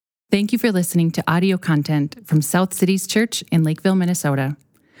Thank you for listening to audio content from South Cities Church in Lakeville, Minnesota.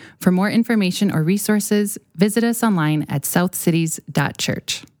 For more information or resources, visit us online at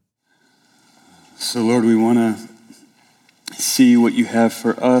southcities.church. So, Lord, we want to see what you have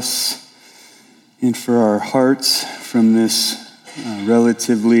for us and for our hearts from this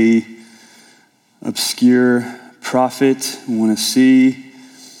relatively obscure prophet. We want to see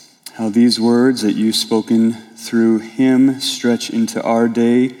how these words that you've spoken through him stretch into our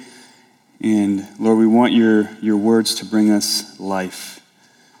day. And Lord, we want your words to bring us life,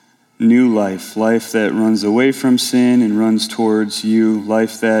 new life that runs away from sin and runs towards you,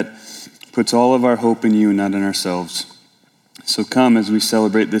 life that puts all of our hope in you and not in ourselves. So come as we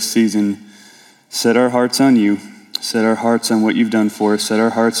celebrate this season, set our hearts on you, set our hearts on what you've done for us, set our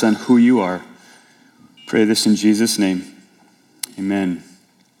hearts on who you are. Pray this in Jesus' name. Amen.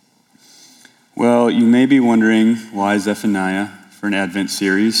 Well, you may be wondering why Zephaniah for an Advent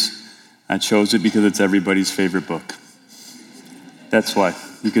series. I chose it because it's everybody's favorite book. That's why.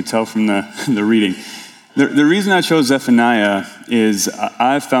 You could tell from the reading. The reason I chose Zephaniah is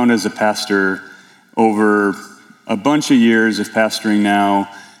I've found as a pastor over a bunch of years of pastoring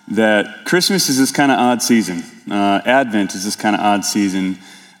now that Christmas is this kind of odd season. Advent is this kind of odd season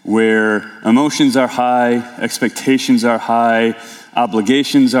where emotions are high, expectations are high,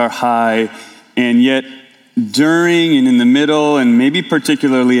 obligations are high, and yet during and in the middle, and maybe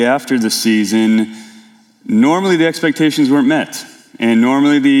particularly after the season, normally the expectations weren't met. And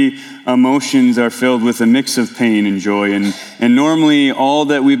normally the emotions are filled with a mix of pain and joy. And normally all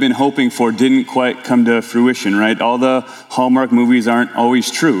that we've been hoping for didn't quite come to fruition, right? All the Hallmark movies aren't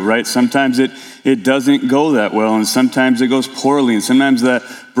always true, right? Sometimes it doesn't go that well, and sometimes it goes poorly, and sometimes that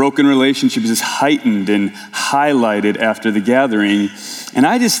broken relationship is heightened and highlighted after the gathering. And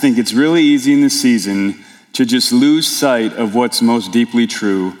I just think it's really easy in this season to just lose sight of what's most deeply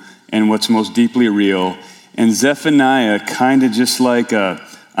true and what's most deeply real. And Zephaniah, kind of just like a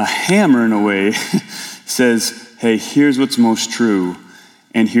hammer in a way, says, hey, here's what's most true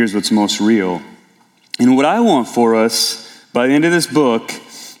and here's what's most real. And what I want for us by the end of this book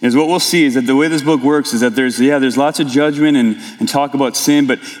is what we'll see is that the way this book works is that there's lots of judgment and talk about sin,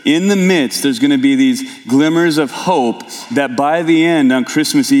 but in the midst, there's going to be these glimmers of hope that by the end on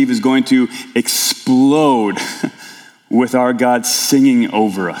Christmas Eve is going to explode with our God singing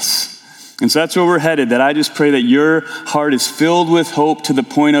over us. And so that's where we're headed, that I just pray that your heart is filled with hope to the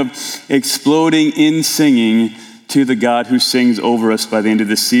point of exploding in singing to the God who sings over us by the end of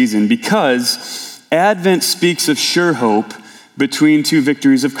this season, because Advent speaks of sure hope between two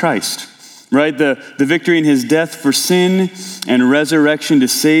victories of Christ, right? The victory in his death for sin and resurrection to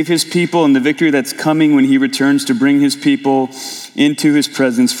save his people, and the victory that's coming when he returns to bring his people into his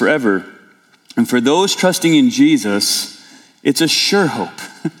presence forever. And for those trusting in Jesus, it's a sure hope.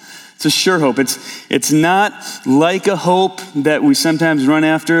 It's a sure hope. It's not like a hope that we sometimes run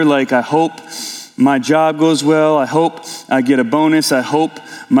after, like I hope my job goes well, I hope I get a bonus, I hope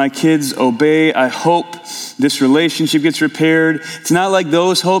my kids obey, I hope this relationship gets repaired. It's not like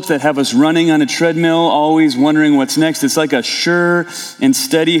those hopes that have us running on a treadmill, always wondering what's next. It's like a sure and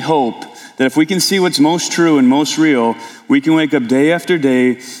steady hope that if we can see what's most true and most real, we can wake up day after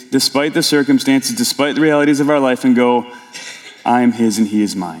day, despite the circumstances, despite the realities of our life, and go, I am his and he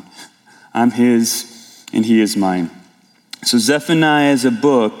is mine. I'm his and he is mine. So Zephaniah is a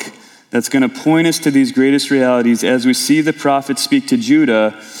book that's going to point us to these greatest realities as we see the prophet speak to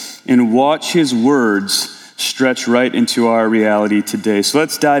Judah and watch his words stretch right into our reality today. So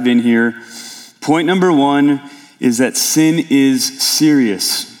let's dive in here. Point number one is that sin is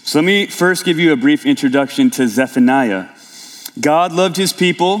serious. So let me first give you a brief introduction to Zephaniah. God loved his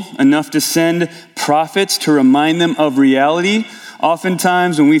people enough to send prophets to remind them of reality.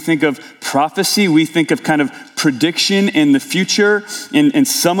 Oftentimes when we think of prophecy, we think of kind of prediction in the future, and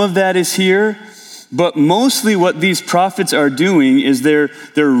some of that is here. But mostly what these prophets are doing is they're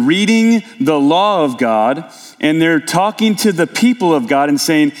reading the law of God, and they're talking to the people of God and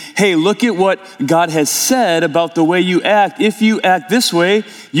saying, hey, look at what God has said about the way you act. If you act this way,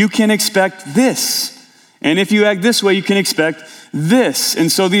 you can expect this. And if you act this way, you can expect this.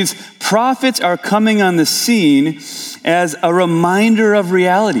 And so these prophets are coming on the scene as a reminder of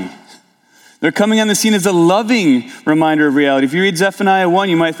reality. They're coming on the scene as a loving reminder of reality. If you read Zephaniah 1,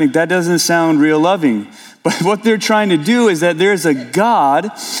 you might think that doesn't sound real loving. But what they're trying to do is that there's a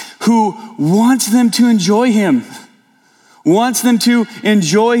God who wants them to enjoy him, wants them to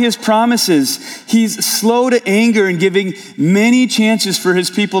enjoy his promises. He's slow to anger and giving many chances for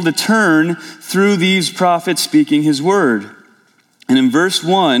his people to turn through these prophets speaking his word. And in verse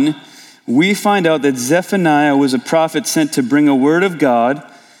 1, we find out that Zephaniah was a prophet sent to bring a word of God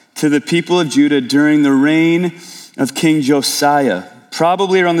to the people of Judah during the reign of King Josiah,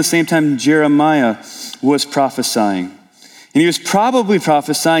 probably around the same time Jeremiah was prophesying. And he was probably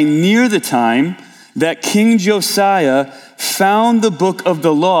prophesying near the time that King Josiah found the book of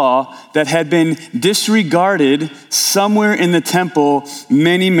the law that had been disregarded somewhere in the temple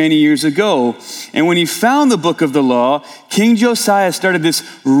many, many years ago. And when he found the book of the law, King Josiah started this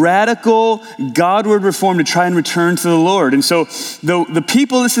radical Godward reform to try and return to the Lord. And so the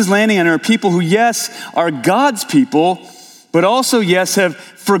people this is landing on are people who, yes, are God's people, but also, yes, have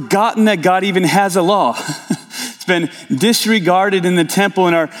forgotten that God even has a law. It's been disregarded in the temple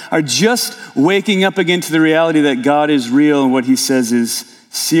and are just waking up again to the reality that God is real and what he says is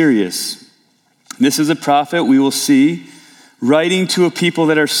serious. This is a prophet, we will see, writing to a people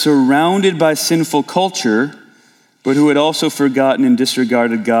that are surrounded by sinful culture, but who had also forgotten and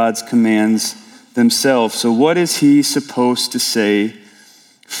disregarded God's commands themselves. So what is he supposed to say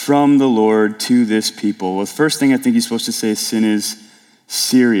from the Lord to this people? Well, the first thing I think he's supposed to say is sin is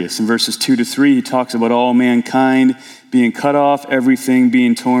serious. In verses 2-3, he talks about all mankind being cut off, everything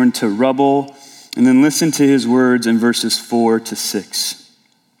being torn to rubble. And then listen to his words in verses 4-6.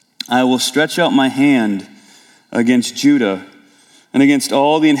 I will stretch out my hand against Judah and against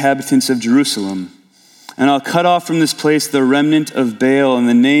all the inhabitants of Jerusalem, and I'll cut off from this place the remnant of Baal in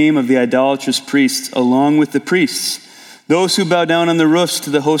the name of the idolatrous priests, along with the priests, those who bow down on the roofs to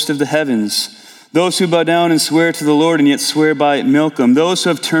the host of the heavens, those who bow down and swear to the Lord and yet swear by Milcom, those who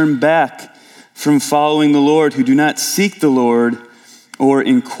have turned back from following the Lord, who do not seek the Lord or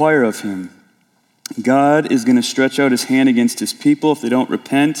inquire of him. God is going to stretch out his hand against his people if they don't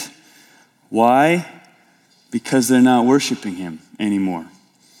repent. Why? Because they're not worshiping him anymore.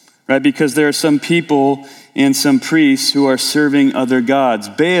 Right? Because there are some people and some priests who are serving other gods.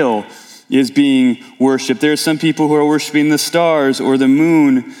 Baal is being worshiped. There are some people who are worshiping the stars or the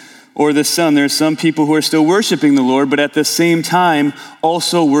moon or the sun. There are some people who are still worshiping the Lord, but at the same time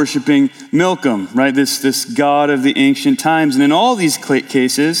also worshiping Milcom, right? This god of the ancient times. And in all these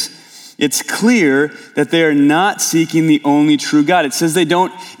cases, it's clear that they are not seeking the only true God. It says they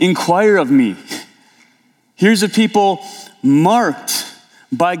don't inquire of me. Here's a people marked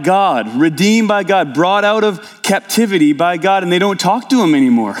by God, redeemed by God, brought out of captivity by God, and they don't talk to him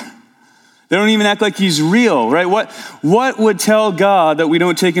anymore. They don't even act like he's real, right? What would tell God that we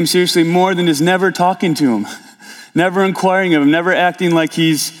don't take him seriously more than just never talking to him, never inquiring of him, never acting like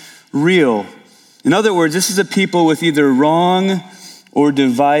he's real? In other words, this is a people with either wrong or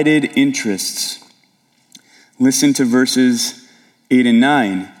divided interests. Listen to verses 8 and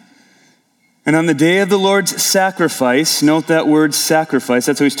 9. And on the day of the Lord's sacrifice, note that word sacrifice,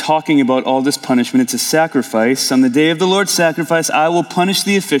 that's what he's talking about, all this punishment. It's a sacrifice. On the day of the Lord's sacrifice, I will punish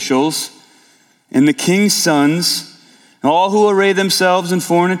the officials and the king's sons, and all who array themselves in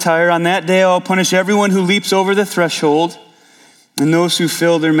foreign attire. On that day, I will punish everyone who leaps over the threshold and those who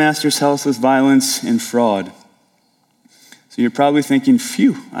fill their master's house with violence and fraud. So you're probably thinking,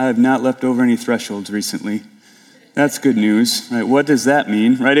 phew, I have not leapt over any thresholds recently. That's good news, right? What does that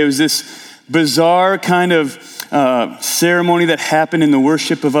mean, right? It was this bizarre kind of ceremony that happened in the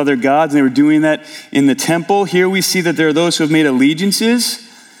worship of other gods, and they were doing that in the temple. Here we see that there are those who have made allegiances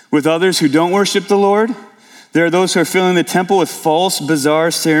with others who don't worship the Lord. There are those who are filling the temple with false,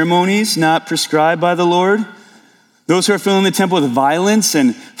 bizarre ceremonies not prescribed by the Lord. Those who are filling the temple with violence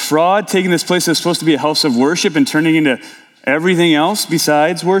and fraud, taking this place that's supposed to be a house of worship and turning it into everything else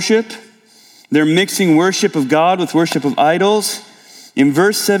besides worship. They're mixing worship of God with worship of idols. In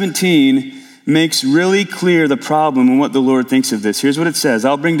verse 17 makes really clear the problem and what the Lord thinks of this. Here's what it says.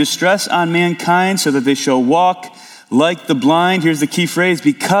 I'll bring distress on mankind so that they shall walk like the blind. Here's the key phrase.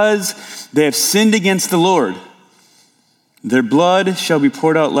 Because they have sinned against the Lord. Their blood shall be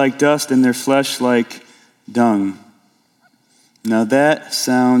poured out like dust and their flesh like dung. Now that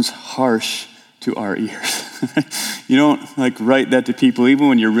sounds harsh to our ears. You don't write that to people even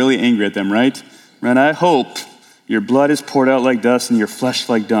when you're really angry at them, right? And I hope your blood is poured out like dust and your flesh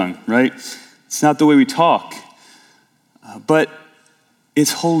like dung, right? It's not the way we talk. But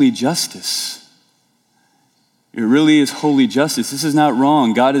it's holy justice. It really is holy justice. This is not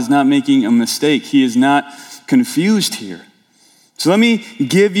wrong. God is not making a mistake. He is not confused here. So let me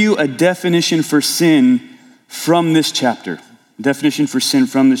give you a definition for sin from this chapter. Definition for sin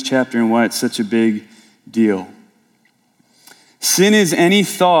from this chapter and why it's such a big deal. Sin is any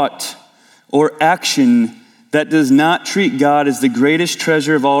thought or action that does not treat God as the greatest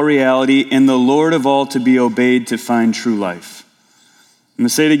treasure of all reality and the Lord of all to be obeyed to find true life. I'm going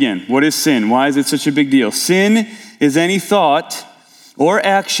to say it again. What is sin? Why is it such a big deal? Sin is any thought or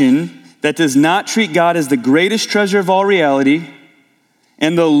action that does not treat God as the greatest treasure of all reality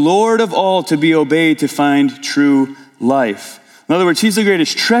and the Lord of all to be obeyed to find true life. In other words, he's the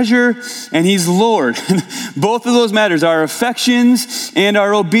greatest treasure and he's Lord. Both of those matters, our affections and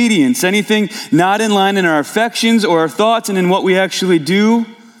our obedience. Anything not in line in our affections or our thoughts and in what we actually do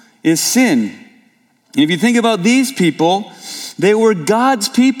is sin. And if you think about these people, they were God's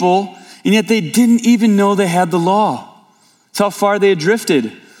people, and yet they didn't even know they had the law. That's how far they had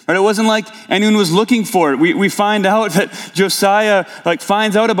drifted. Right? It wasn't like anyone was looking for it. We find out that Josiah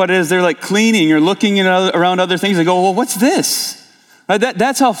finds out about it as they're cleaning or looking around other things. They go, well, what's this? Right?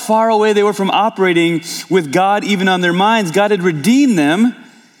 That's how far away they were from operating with God, even on their minds. God had redeemed them,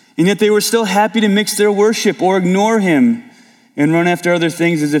 and yet they were still happy to mix their worship or ignore him and run after other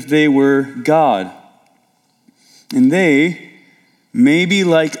things as if they were God. And they, maybe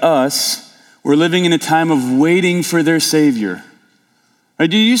like us, were living in a time of waiting for their Savior. Right?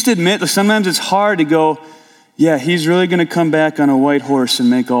 Do you used to admit that sometimes it's hard to go, yeah, he's really going to come back on a white horse and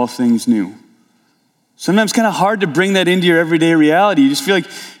make all things new. Sometimes kind of hard to bring that into your everyday reality. You just feel like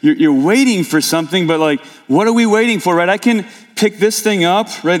you're waiting for something, but what are we waiting for, right? I can pick this thing up,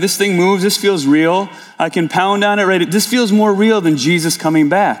 right? This thing moves, this feels real. I can pound on it, right? This feels more real than Jesus coming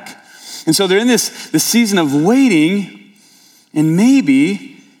back. And so they're in this season of waiting, and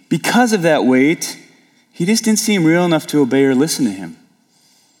maybe because of that wait, he just didn't seem real enough to obey or listen to him.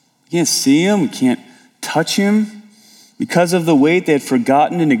 We can't see him, we can't touch him. Because of the wait, they had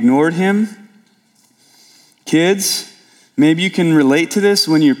forgotten and ignored him. Kids, maybe you can relate to this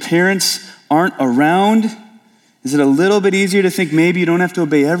when your parents aren't around. Is it a little bit easier to think maybe you don't have to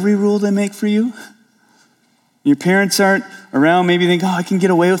obey every rule they make for you? Your parents aren't around, maybe you think, I can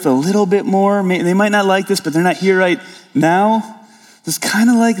get away with a little bit more. They might not like this, but they're not here right now. It's kind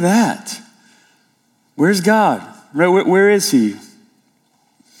of like that. Where's God? Right? Where is he?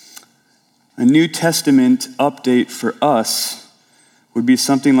 A New Testament update for us would be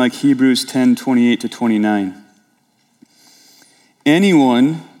something like Hebrews 10:28-29.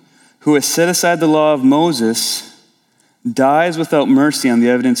 Anyone who has set aside the law of Moses dies without mercy on the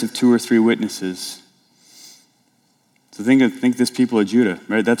evidence of 2 or 3 witnesses. So think this people of Judah,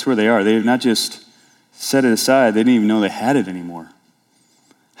 right? That's where they are. They have not just set it aside, they didn't even know they had it anymore.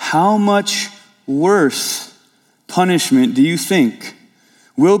 How much worse punishment do you think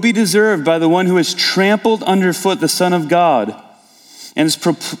will be deserved by the one who has trampled underfoot the Son of God and has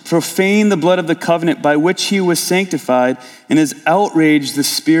profaned the blood of the covenant by which he was sanctified and has outraged the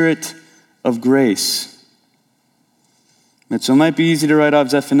Spirit of grace? So it might be easy to write off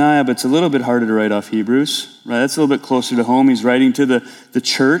Zephaniah, but it's a little bit harder to write off Hebrews. Right? That's a little bit closer to home. He's writing to the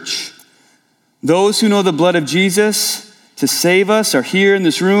church. Those who know the blood of Jesus to save us are here in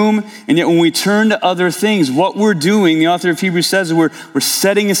this room, and yet when we turn to other things, what we're doing, the author of Hebrews says, we're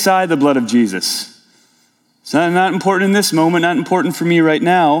setting aside the blood of Jesus. It's not important in this moment, not important for me right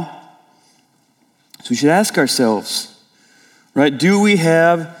now. So we should ask ourselves, right, do we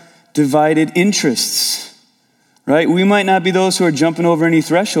have divided interests? Right? We might not be those who are jumping over any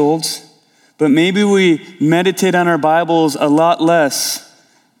thresholds, but maybe we meditate on our Bibles a lot less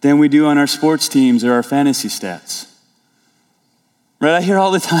than we do on our sports teams or our fantasy stats. Right? I hear all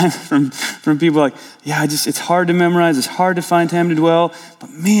the time from people it's hard to memorize, it's hard to find time to dwell,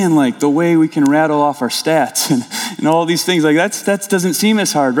 but man, the way we can rattle off our stats and all these things, that doesn't seem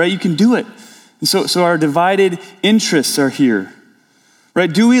as hard, right? You can do it. And so our divided interests are here.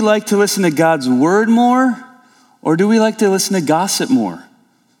 Right? Do we like to listen to God's word more? Or do we like to listen to gossip more?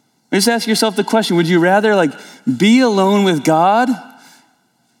 Just ask yourself the question, would you rather be alone with God,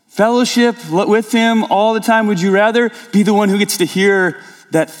 fellowship with him all the time? Would you rather be the one who gets to hear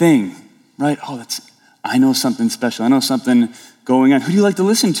that thing? Right? I know something special. I know something going on. Who do you like to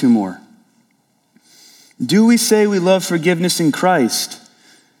listen to more? Do we say we love forgiveness in Christ,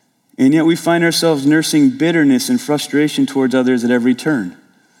 and yet we find ourselves nursing bitterness and frustration towards others at every turn?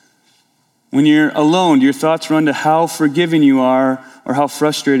 When you're alone, do your thoughts run to how forgiving you are or how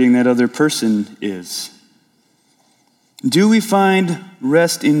frustrating that other person is? Do we find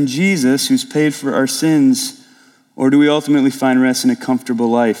rest in Jesus, who's paid for our sins, or do we ultimately find rest in a comfortable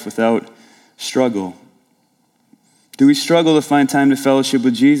life without struggle? Do we struggle to find time to fellowship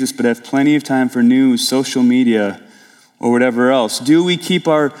with Jesus, but have plenty of time for news, social media, or whatever else? Do we keep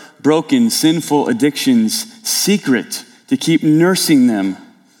our broken, sinful addictions secret to keep nursing them,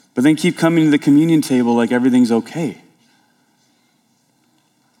 but then keep coming to the communion table like everything's okay?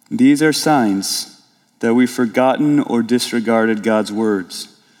 These are signs that we've forgotten or disregarded God's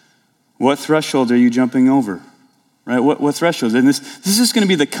words. What threshold are you jumping over? Right? What thresholds? And this is just going to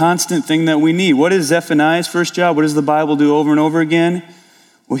be the constant thing that we need. What is Zephaniah's first job? What does the Bible do over and over again?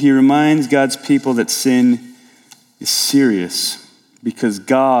 Well, he reminds God's people that sin is serious. because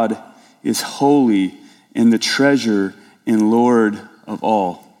God is holy and the treasure and Lord of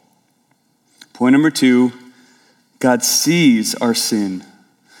all. Point number 2, God sees our sin.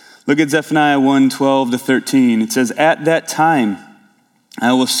 Look at Zephaniah 1:12-13. It says, "At that time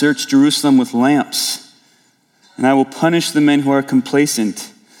I will search Jerusalem with lamps, and I will punish the men who are complacent.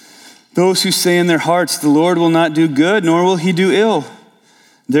 Those who say in their hearts, 'The Lord will not do good, nor will he do ill.'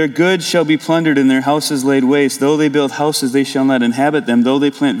 Their goods shall be plundered and their houses laid waste. Though they build houses, they shall not inhabit them. Though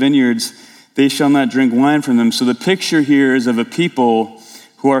they plant vineyards, they shall not drink wine from them." So the picture here is of a people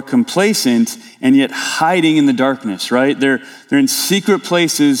who are complacent and yet hiding in the darkness, right? They're in secret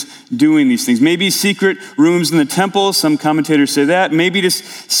places doing these things. Maybe secret rooms in the temple. Some commentators say that. Maybe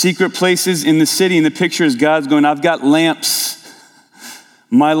just secret places in the city. And the picture is God's going, "I've got lamps.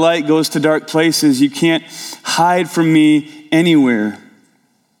 My light goes to dark places. You can't hide from me anywhere."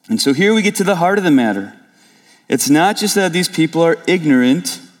 And so here we get to the heart of the matter. It's not just that these people are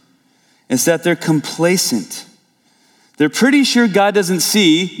ignorant, it's that they're complacent. They're pretty sure God doesn't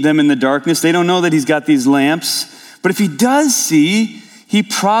see them in the darkness. They don't know that he's got these lamps. But if he does see, he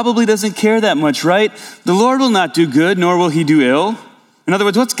probably doesn't care that much, right? The Lord will not do good, nor will he do ill. In other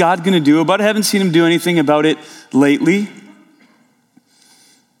words, what's God going to do about it? I haven't seen him do anything about it lately.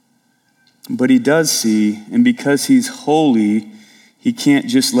 But he does see, and because he's holy, he can't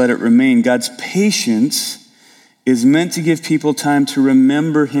just let it remain. God's patience is meant to give people time to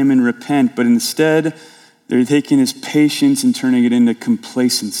remember him and repent, but instead, they're taking his patience and turning it into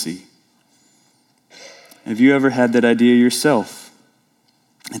complacency. Have you ever had that idea yourself?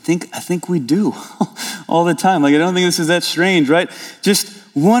 I think we do all the time. Like, I don't think this is that strange, right? Just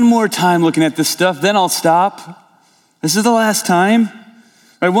one more time looking at this stuff, then I'll stop. This is the last time.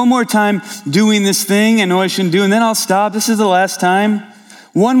 Right, one more time doing this thing I know I shouldn't do, and then I'll stop. This is the last time.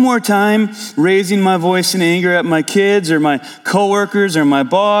 One more time raising my voice in anger at my kids or my coworkers or my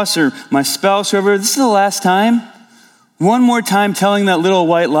boss or my spouse, whoever. This is the last time. One more time telling that little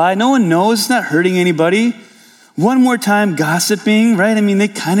white lie. No one knows. It's not hurting anybody. One more time gossiping, right? I mean, they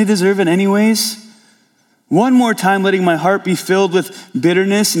kind of deserve it anyways. One more time letting my heart be filled with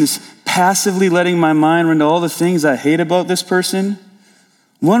bitterness and just passively letting my mind run to all the things I hate about this person.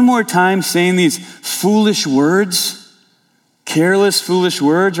 One more time saying these foolish words, careless, foolish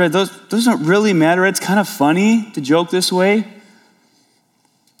words, right? Those don't really matter. It's kind of funny to joke this way.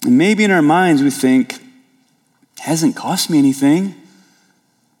 And maybe in our minds we think, it hasn't cost me anything.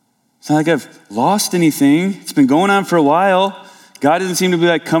 It's not like I've lost anything. It's been going on for a while. God doesn't seem to be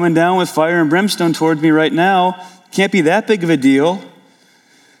like coming down with fire and brimstone towards me right now. Can't be that big of a deal.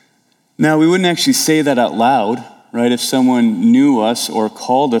 Now, we wouldn't actually say that out loud, right, if someone knew us or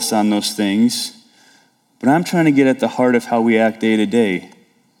called us on those things. But I'm trying to get at the heart of how we act day to day.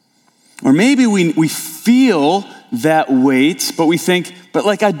 Or maybe we feel that weight, but we think, but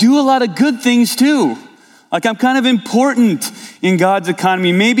like I do a lot of good things too. Like I'm kind of important in God's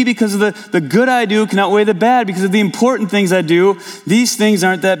economy. Maybe because of the good I do can outweigh the bad. Because of the important things I do, these things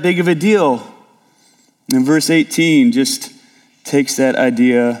aren't that big of a deal. And verse 18 just takes that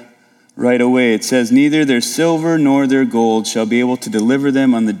idea right away. It says, "Neither their silver nor their gold shall be able to deliver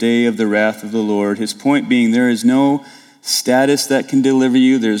them on the day of the wrath of the Lord." His point being, there is no status that can deliver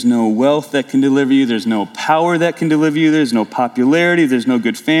you. There's no wealth that can deliver you. There's no power that can deliver you. There's no popularity. There's no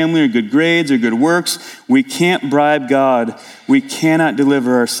good family or good grades or good works. We can't bribe God. We cannot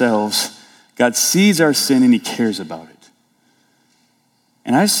deliver ourselves. God sees our sin and he cares about it.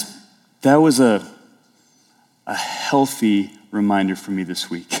 And that was a healthy reminder for me this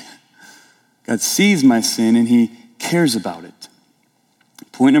week. God sees my sin and he cares about it.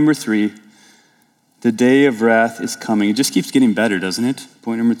 Point number 3, the day of wrath is coming. It just keeps getting better, doesn't it?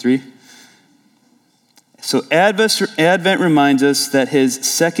 Point number 3. So Advent reminds us that his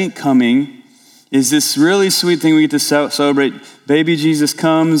second coming is this really sweet thing we get to celebrate. Baby Jesus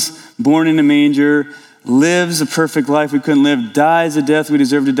comes, born in a manger, lives a perfect life we couldn't live, dies a death we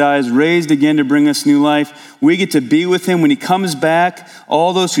deserve to die, is raised again to bring us new life. We get to be with him when he comes back.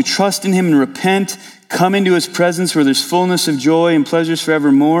 All those who trust in him and repent come into his presence where there's fullness of joy and pleasures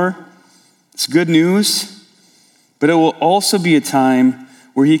forevermore. It's good news, but it will also be a time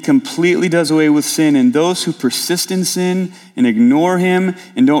where he completely does away with sin, and those who persist in sin and ignore him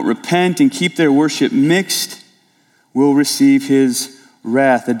and don't repent and keep their worship mixed will receive his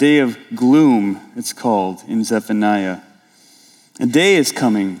wrath. A day of gloom, it's called in Zephaniah. A day is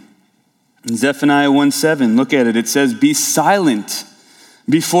coming. In Zephaniah 1:7, look at it. It says, "Be silent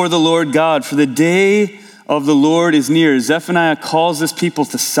before the Lord God, for the day of the Lord is near." Zephaniah calls this people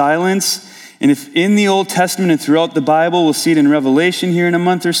to silence. And if in the Old Testament and throughout the Bible, we'll see it in Revelation here in a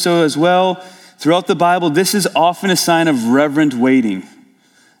month or so as well, Throughout the Bible, this is often a sign of reverent waiting.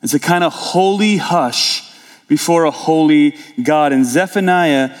 It's a kind of holy hush before a holy God. And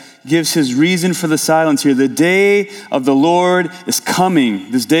Zephaniah gives his reason for the silence here. The day of the Lord is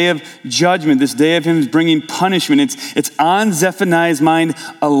coming. This day of judgment, this day of him bringing punishment. It's on Zephaniah's mind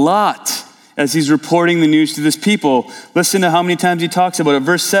a lot as he's reporting the news to this people. Listen to how many times he talks about it.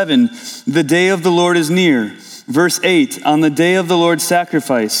 Verse 7, the day of the Lord is near. Verse 8, on the day of the Lord's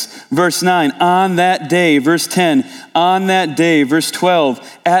sacrifice. Verse 9, on that day. Verse 10, on that day. Verse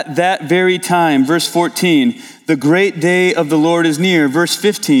 12, at that very time. Verse 14, the great day of the Lord is near. Verse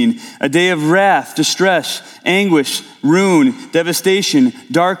 15, a day of wrath, distress, anguish, ruin, devastation,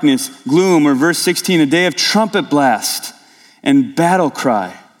 darkness, gloom. Or verse 16, a day of trumpet blast and battle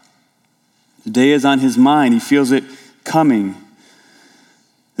cry. The day is on his mind. He feels it coming.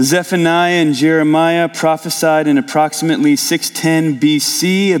 Zephaniah and Jeremiah prophesied in approximately 610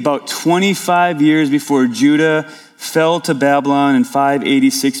 BC, about 25 years before Judah fell to Babylon in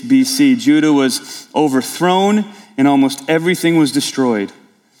 586 BC. Judah was overthrown and almost everything was destroyed.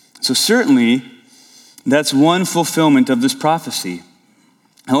 So certainly, that's one fulfillment of this prophecy.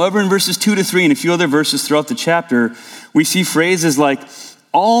 However, in verses 2 to 3 and a few other verses throughout the chapter, we see phrases like,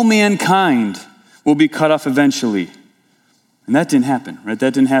 all mankind will be cut off eventually. And that didn't happen, right?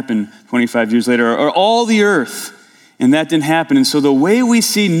 That didn't happen 25 years later. Or all the earth, and that didn't happen. And so the way we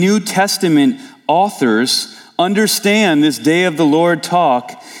see New Testament authors understand this day of the Lord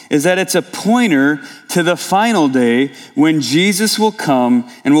talk is that it's a pointer to the final day when Jesus will come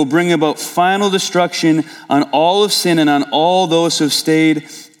and will bring about final destruction on all of sin and on all those who have stayed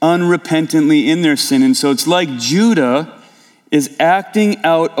unrepentantly in their sin. And so it's like Judah is acting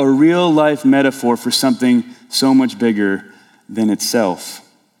out a real life metaphor for something so much bigger than itself.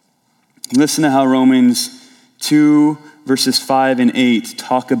 Listen to how Romans 2 verses 5 and 8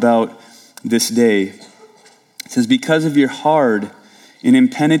 talk about this day. It says, because of your hard and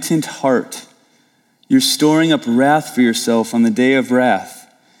impenitent heart, you're storing up wrath for yourself on the day of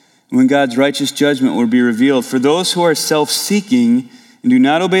wrath, when God's righteous judgment will be revealed. For those who are self-seeking and do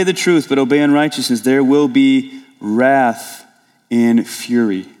not obey the truth but obey unrighteousness, there will be wrath and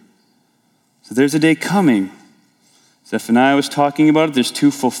fury. So there's a day coming. Zephaniah was talking about it. There's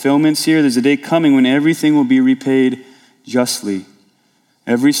two fulfillments here. There's a day coming when everything will be repaid justly.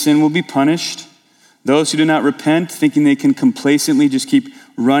 Every sin will be punished. Those who do not repent, thinking they can complacently just keep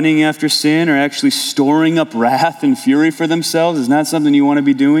running after sin or actually storing up wrath and fury for themselves, is not something you want to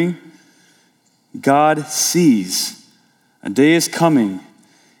be doing. God sees. A day is coming.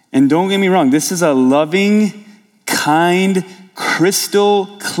 And don't get me wrong, this is a loving, kind,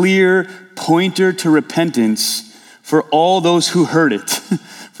 crystal clear pointer to repentance for all those who heard it,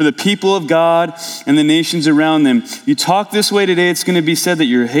 for the people of God and the nations around them. You talk this way today, it's going to be said that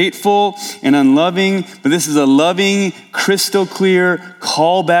you're hateful and unloving, but this is a loving, crystal clear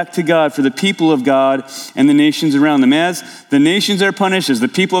call back to God for the people of God and the nations around them. As the nations are punished, as the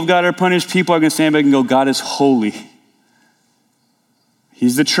people of God are punished, people are going to stand back and go, God is holy.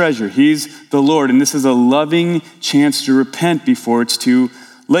 He's the treasure. He's the Lord. And this is a loving chance to repent before it's too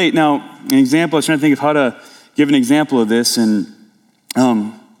late. Now, an example, I was trying to think of how to give an example of this. And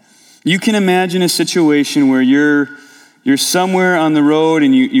you can imagine a situation where you're somewhere on the road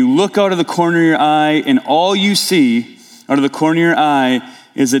and you look out of the corner of your eye and all you see out of the corner of your eye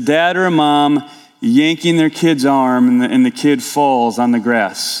is a dad or a mom yanking their kid's arm and the kid falls on the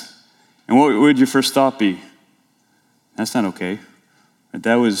grass. And what would your first thought be? That's not okay.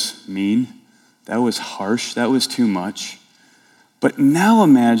 That was mean. That was harsh. That was too much. But now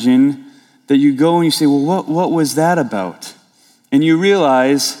imagine that you go and you say, well, what was that about? And you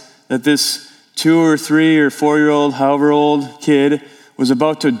realize that this 2 or 3 or 4-year-old, however old kid was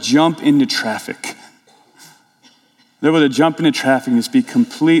about to jump into traffic. They're about to jump into traffic and just be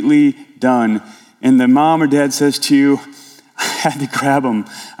completely done. And the mom or dad says to you, I had to grab him.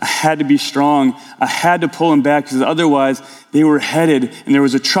 I had to be strong. I had to pull him back because otherwise they were headed and there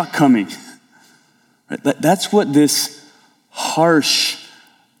was a truck coming. Right? That's what this harsh,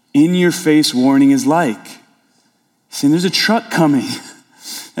 in-your-face warning is like. Saying there's a truck coming.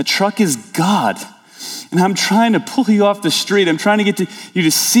 That truck is God. And I'm trying to pull you off the street. I'm trying to get you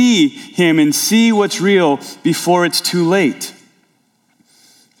to see him and see what's real before it's too late.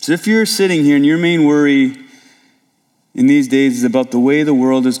 So if you're sitting here and your main worry in these days is about the way the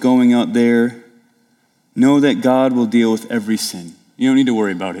world is going out there, know that God will deal with every sin. You don't need to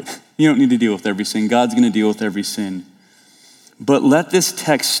worry about it. You don't need to deal with every sin. God's going to deal with every sin. But let this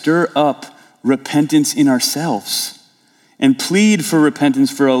text stir up repentance in ourselves and plead for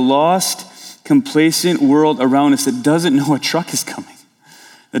repentance for a lost, complacent world around us that doesn't know a truck is coming,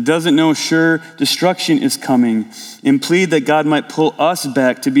 that doesn't know sure destruction is coming, and plead that God might pull us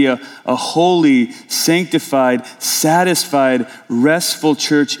back to be a holy, sanctified, satisfied, restful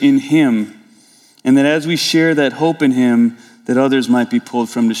church in him. And that as we share that hope in him, that others might be pulled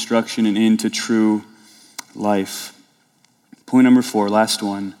from destruction and into true life. Point number 4, last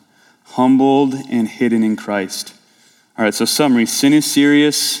one. Humbled and hidden in Christ. All right, so summary. Sin is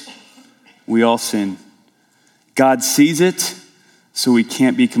serious. We all sin. God sees it, so we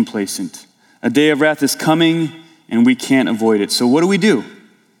can't be complacent. A day of wrath is coming, and we can't avoid it. So what do we do?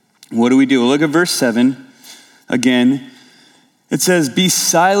 What do we do? Look at verse 7 again. It says, be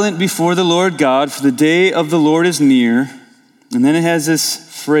silent before the Lord God, for the day of the Lord is near. And then it has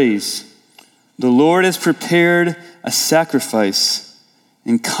this phrase, the Lord has prepared a sacrifice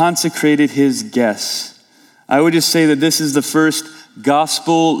and consecrated his guests. I would just say that this is the first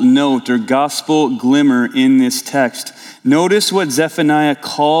gospel note or gospel glimmer in this text. Notice what Zephaniah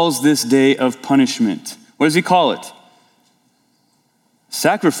calls this day of punishment. What does he call it?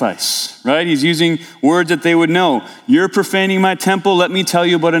 Sacrifice, right? He's using words that they would know. You're profaning my temple. Let me tell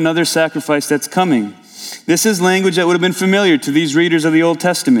you about another sacrifice that's coming. This is language that would have been familiar to these readers of the Old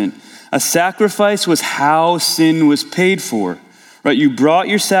Testament. A sacrifice was how sin was paid for, right? You brought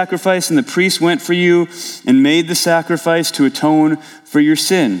your sacrifice and the priest went for you and made the sacrifice to atone for your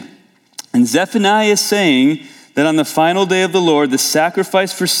sin. And Zephaniah is saying that on the final day of the Lord, the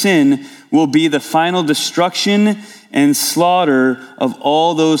sacrifice for sin will be the final destruction and slaughter of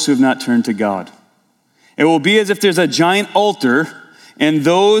all those who have not turned to God. It will be as if there's a giant altar, and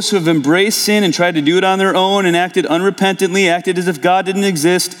those who have embraced sin and tried to do it on their own and acted unrepentantly, acted as if God didn't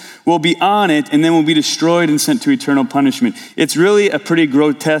exist, will be on it and then will be destroyed and sent to eternal punishment. It's really a pretty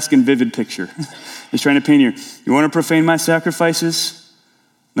grotesque and vivid picture. He's trying to paint here. You want to profane my sacrifices?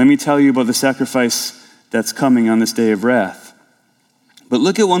 Let me tell you about the sacrifice that's coming on this day of wrath. But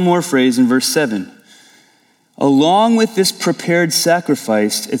look at one more phrase in verse 7. Along with this prepared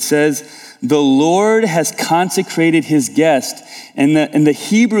sacrifice, it says, the Lord has consecrated his guest. And the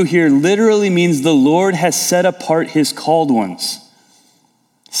Hebrew here literally means the Lord has set apart his called ones.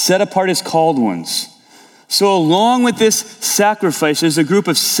 Set apart his called ones. So along with this sacrifice, there's a group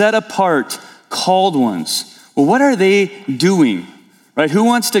of set apart called ones. Well, what are they doing? Right? Who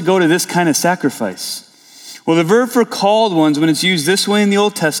wants to go to this kind of sacrifice? Well, the verb for called ones, when it's used this way in the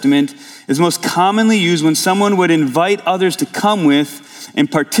Old Testament, is most commonly used when someone would invite others to come with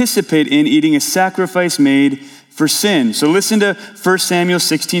and participate in eating a sacrifice made for sin. So listen to 1 Samuel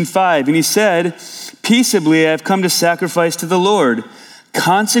 16:5. And he said, peaceably I have come to sacrifice to the Lord.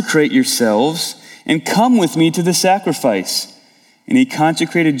 Consecrate yourselves and come with me to the sacrifice. And he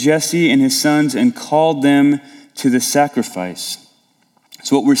consecrated Jesse and his sons and called them to the sacrifice.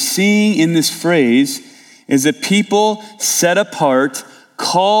 So what we're seeing in this phrase is a people set apart,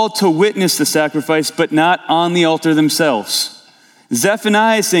 called to witness the sacrifice, but not on the altar themselves.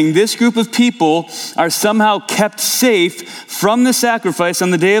 Zephaniah is saying this group of people are somehow kept safe from the sacrifice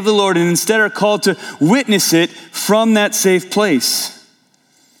on the day of the Lord and instead are called to witness it from that safe place.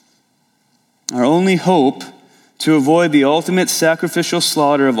 Our only hope to avoid the ultimate sacrificial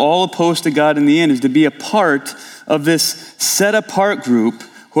slaughter of all opposed to God in the end is to be a part of this set-apart group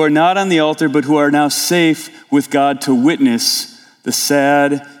who are not on the altar but who are now safe with God to witness the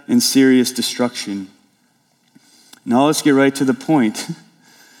sad and serious destruction. Now let's get right to the point.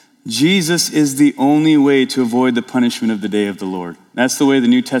 Jesus is the only way to avoid the punishment of the day of the Lord. That's the way the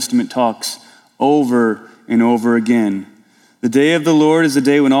New Testament talks over and over again. The day of the Lord is the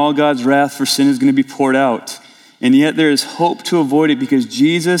day when all God's wrath for sin is going to be poured out. And yet there is hope to avoid it because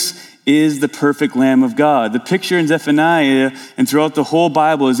Jesus is the perfect Lamb of God. The picture in Zephaniah and throughout the whole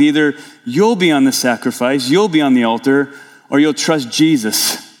Bible is either you'll be on the sacrifice, you'll be on the altar, or you'll trust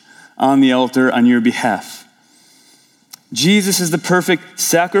Jesus on the altar on your behalf. Jesus is the perfect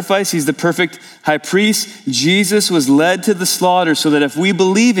sacrifice. He's the perfect high priest. Jesus was led to the slaughter so that if we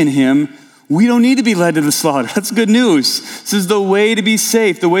believe in him, we don't need to be led to the slaughter. That's good news. This is the way to be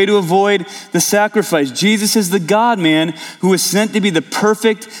safe, the way to avoid the sacrifice. Jesus is the God-man who was sent to be the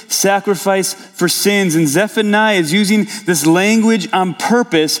perfect sacrifice for sins. And Zephaniah is using this language on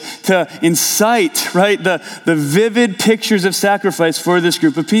purpose to incite, right, the vivid pictures of sacrifice for this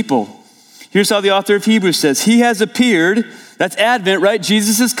group of people. Here's how the author of Hebrews says, he has appeared, that's Advent, right?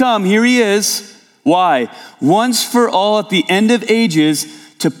 Jesus has come, here he is. Why? Once for all at the end of ages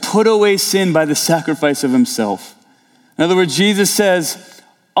to put away sin by the sacrifice of himself. In other words, Jesus says,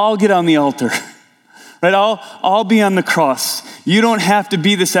 I'll get on the altar, right? I'll be on the cross. You don't have to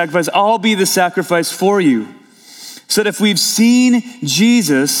be the sacrifice. I'll be the sacrifice for you. So that if we've seen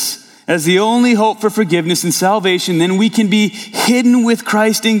Jesus as the only hope for forgiveness and salvation, then we can be hidden with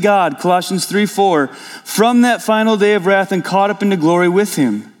Christ in God, Colossians 3:4, from that final day of wrath and caught up into glory with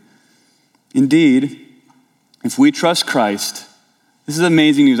him. Indeed, if we trust Christ, this is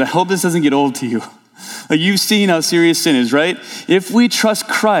amazing news. I hope this doesn't get old to you. Like, you've seen how serious sin is, right? If we trust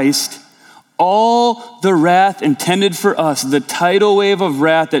Christ, all the wrath intended for us, the tidal wave of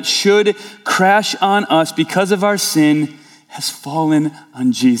wrath that should crash on us because of our sin, has fallen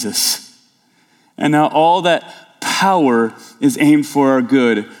on Jesus. And now all that power is aimed for our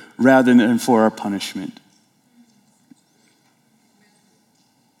good rather than for our punishment.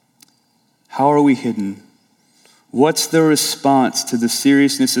 How are we hidden? What's the response to the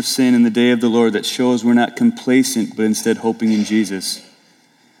seriousness of sin in the day of the Lord that shows we're not complacent, but instead hoping in Jesus?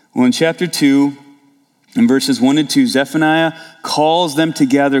 Well, in chapter 2, in verses 1 and 2, Zephaniah calls them to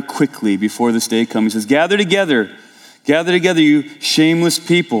gather quickly before this day comes. He says, gather together, you shameless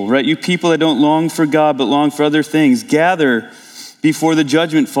people, right? You people that don't long for God, but long for other things. Gather before the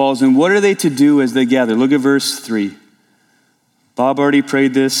judgment falls. And what are they to do as they gather? Look at verse 3. Bob already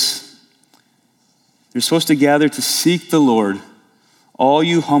prayed this. They're supposed to gather to seek the Lord, all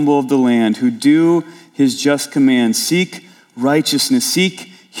you humble of the land who do his just commands. Seek righteousness,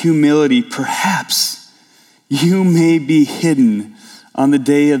 seek humility. Perhaps you may be hidden on the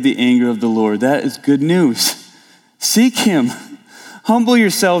day of the anger of the Lord. That is good news. Seek him. Humble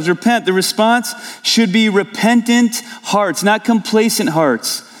yourselves. Repent. The response should be repentant hearts, not complacent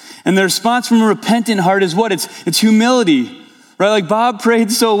hearts. And the response from a repentant heart is what? It's humility. Right? Like Bob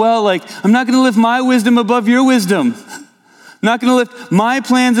prayed so well, like, I'm not going to lift my wisdom above your wisdom. I'm not going to lift my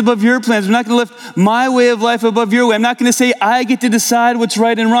plans above your plans. I'm not going to lift my way of life above your way. I'm not going to say I get to decide what's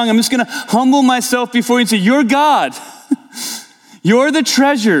right and wrong. I'm just going to humble myself before you and say, you're God. You're the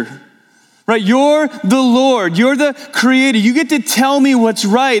treasure. Right? You're the Lord. You're the creator. You get to tell me what's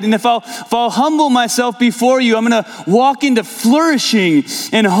right. And if I'll humble myself before you, I'm going to walk into flourishing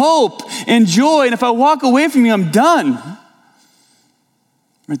and hope and joy. And if I walk away from you, I'm done.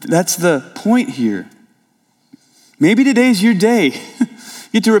 That's the point here. Maybe today's your day. You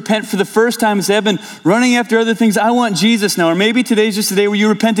get to repent for the first time and say, I've been running after other things. I want Jesus now. Or maybe today's just a day where you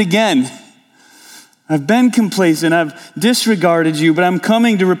repent again. I've been complacent. I've disregarded you, but I'm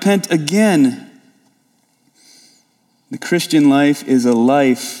coming to repent again. The Christian life is a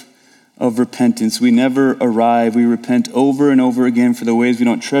life of repentance. We never arrive. We repent over and over again for the ways we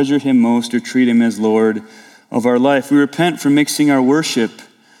don't treasure him most or treat him as Lord of our life. We repent for mixing our worship.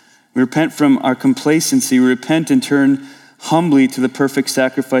 We repent from our complacency. We repent and turn humbly to the perfect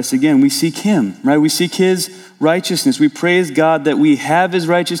sacrifice again. We seek him, right? We seek his righteousness. We praise God that we have his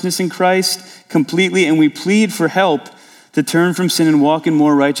righteousness in Christ completely, and we plead for help to turn from sin and walk in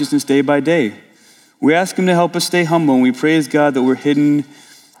more righteousness day by day. We ask him to help us stay humble, and we praise God that we're hidden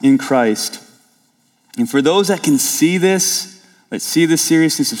in Christ. And for those that can see this, that see the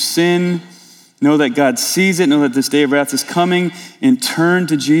seriousness of sin, know that God sees it, know that this day of wrath is coming, and turn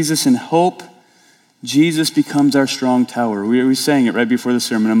to Jesus in hope, Jesus becomes our strong tower. We sang it right before the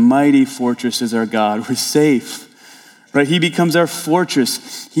sermon. A mighty fortress is our God. We're safe, right? He becomes our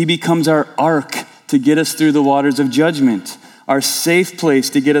fortress. He becomes our ark to get us through the waters of judgment, our safe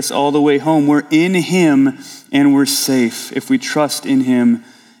place to get us all the way home. We're in him and we're safe if we trust in him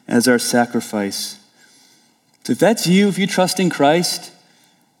as our sacrifice. So if that's you, if you trust in Christ,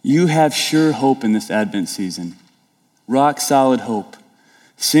 you have sure hope in this Advent season. Rock solid hope.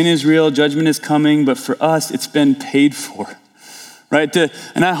 Sin is real, judgment is coming, but for us, it's been paid for, right?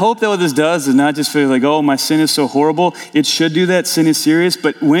 And I hope that what this does is not just feel like, oh, my sin is so horrible. It should do that. Sin is serious.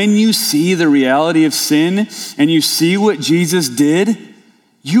 But when you see the reality of sin and you see what Jesus did,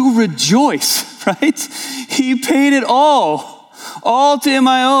 you rejoice, right? He paid it all to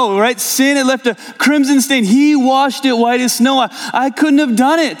MIO, right? Sin, it left a crimson stain. He washed it white as snow. I couldn't have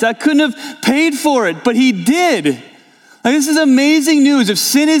done it. I couldn't have paid for it, but he did. Like, this is amazing news. If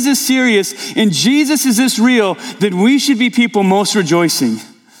sin is this serious and Jesus is this real, then we should be people most rejoicing,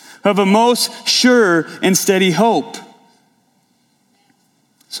 who have a most sure and steady hope.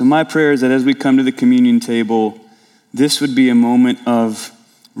 So my prayer is that as we come to the communion table, this would be a moment of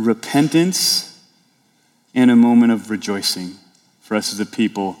repentance and a moment of rejoicing for us as a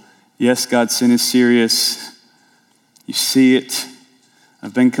people. Yes, God, sin is serious. You see it.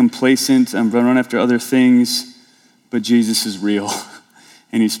 I've been complacent. I'm running after other things. But Jesus is real,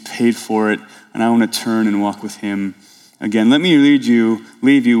 and he's paid for it, and I want to turn and walk with him again. Let me leave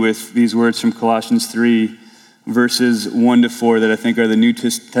you with these words from Colossians 3, verses 1-4, that I think are the New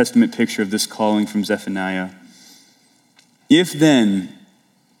Testament picture of this calling from Zephaniah. If then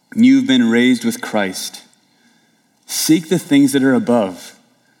you've been raised with Christ, seek the things that are above,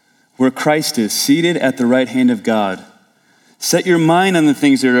 where Christ is, seated at the right hand of God. Set your mind on the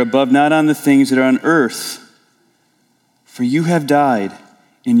things that are above, not on the things that are on earth. For you have died,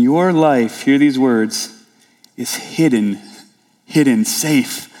 and your life," hear these words, "is hidden,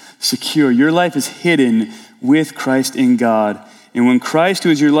 safe, secure." Your life is hidden with Christ in God. And when Christ, who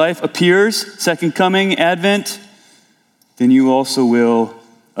is your life, appears, second coming, Advent, then you also will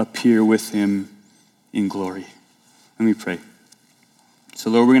appear with him in glory. Let me pray. So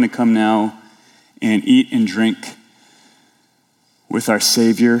Lord, we're going to come now and eat and drink with our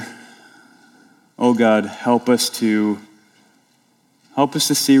Savior. Oh God, help us to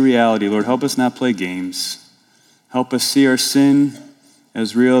see reality, Lord. Help us not play games. Help us see our sin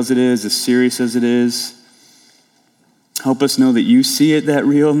as real as it is, as serious as it is. Help us know that you see it that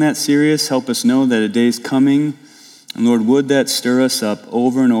real and that serious. Help us know that a day is coming. And Lord, would that stir us up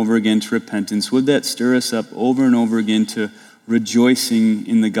over and over again to repentance? Would that stir us up over and over again to rejoicing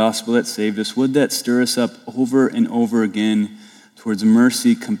in the gospel that saved us? Would that stir us up over and over again towards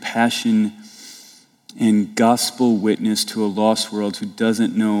mercy, compassion, and gospel witness to a lost world who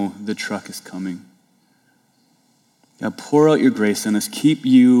doesn't know the truck is coming? God, pour out your grace on us. Keep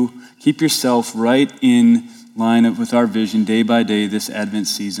yourself right in line up with our vision day by day this Advent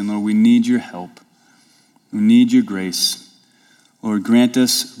season. Lord, we need your help. We need your grace. Lord, grant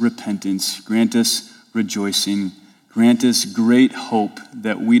us repentance. Grant us rejoicing. Grant us great hope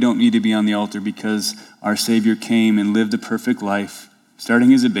that we don't need to be on the altar because our Savior came and lived a perfect life,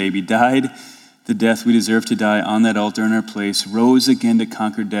 starting as a baby, died the death we deserve to die on that altar in our place, rose again to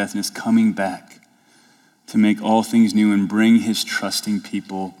conquer death, and is coming back to make all things new and bring his trusting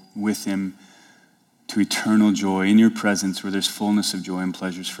people with him to eternal joy in your presence where there's fullness of joy and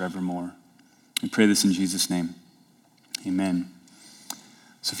pleasures forevermore. We pray this in Jesus' name. Amen.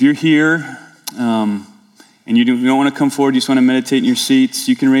 So if you're here and you don't want to come forward, you just want to meditate in your seats,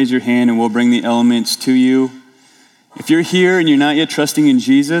 you can raise your hand and we'll bring the elements to you. If you're here and you're not yet trusting in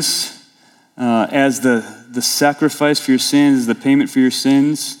Jesus as the sacrifice for your sins, the payment for your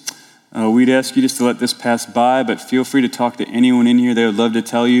sins, we'd ask you just to let this pass by, but feel free to talk to anyone in here. They would love to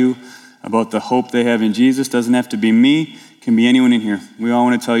tell you about the hope they have in Jesus. Doesn't have to be me, it can be anyone in here. We all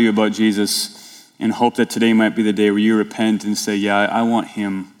want to tell you about Jesus and hope that today might be the day where you repent and say, yeah, I want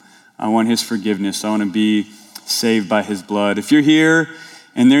him. I want his forgiveness. I want to be saved by his blood. If you're here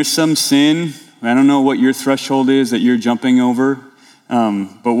and there's some sin, I don't know what your threshold is that you're jumping over,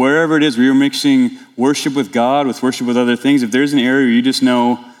 but wherever it is where you're mixing worship with God with worship with other things, if there's an area where you just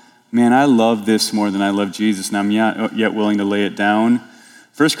know, man, I love this more than I love Jesus, and I'm yet willing to lay it down.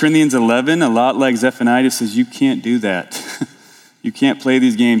 1 Corinthians 11, a lot like Zephaniah, says you can't do that. You can't play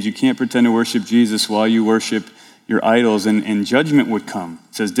these games. You can't pretend to worship Jesus while you worship your idols, and judgment would come.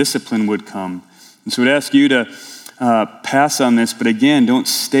 It says discipline would come. And so I'd ask you to pass on this, but again, don't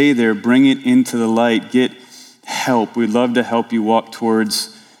stay there. Bring it into the light. Get help. We'd love to help you walk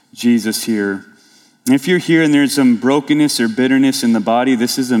towards Jesus here. And if you're here and there's some brokenness or bitterness in the body,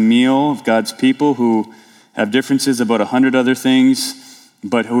 this is a meal of God's people who have differences about 100 other things,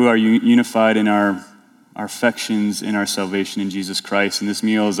 but who are unified in our affections, in our salvation in Jesus Christ. And this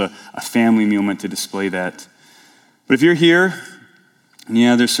meal is a family meal meant to display that. But if you're here, and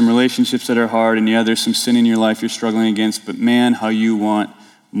yeah, there's some relationships that are hard, and yeah, there's some sin in your life you're struggling against, but man, how you want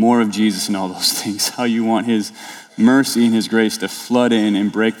more of Jesus in all those things. How you want his mercy and his grace to flood in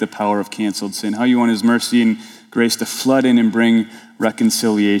and break the power of canceled sin. How you want his mercy and grace to flood in and bring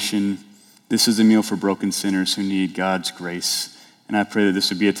reconciliation. This is a meal for broken sinners who need God's grace. And I pray that this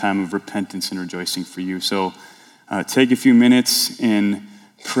would be a time of repentance and rejoicing for you. So take a few minutes and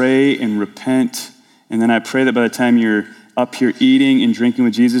pray and repent. And then I pray that by the time you're up here eating and drinking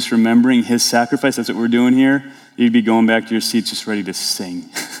with Jesus, remembering his sacrifice, that's what we're doing here, you'd be going back to your seats just ready to sing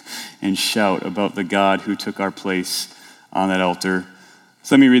and shout about the God who took our place on that altar.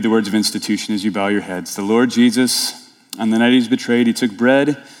 So let me read the words of institution as you bow your heads. The Lord Jesus, on the night he was betrayed, he took bread,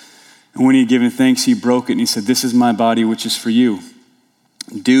 and when he had given thanks, he broke it, and he said, "This is my body, which is for you.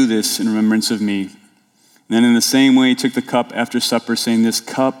 Do this in remembrance of me." And then in the same way, he took the cup after supper, saying, "This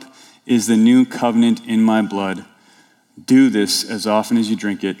cup is the new covenant in my blood. Do this as often as you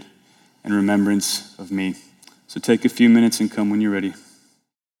drink it in remembrance of me." So take a few minutes and come when you're ready.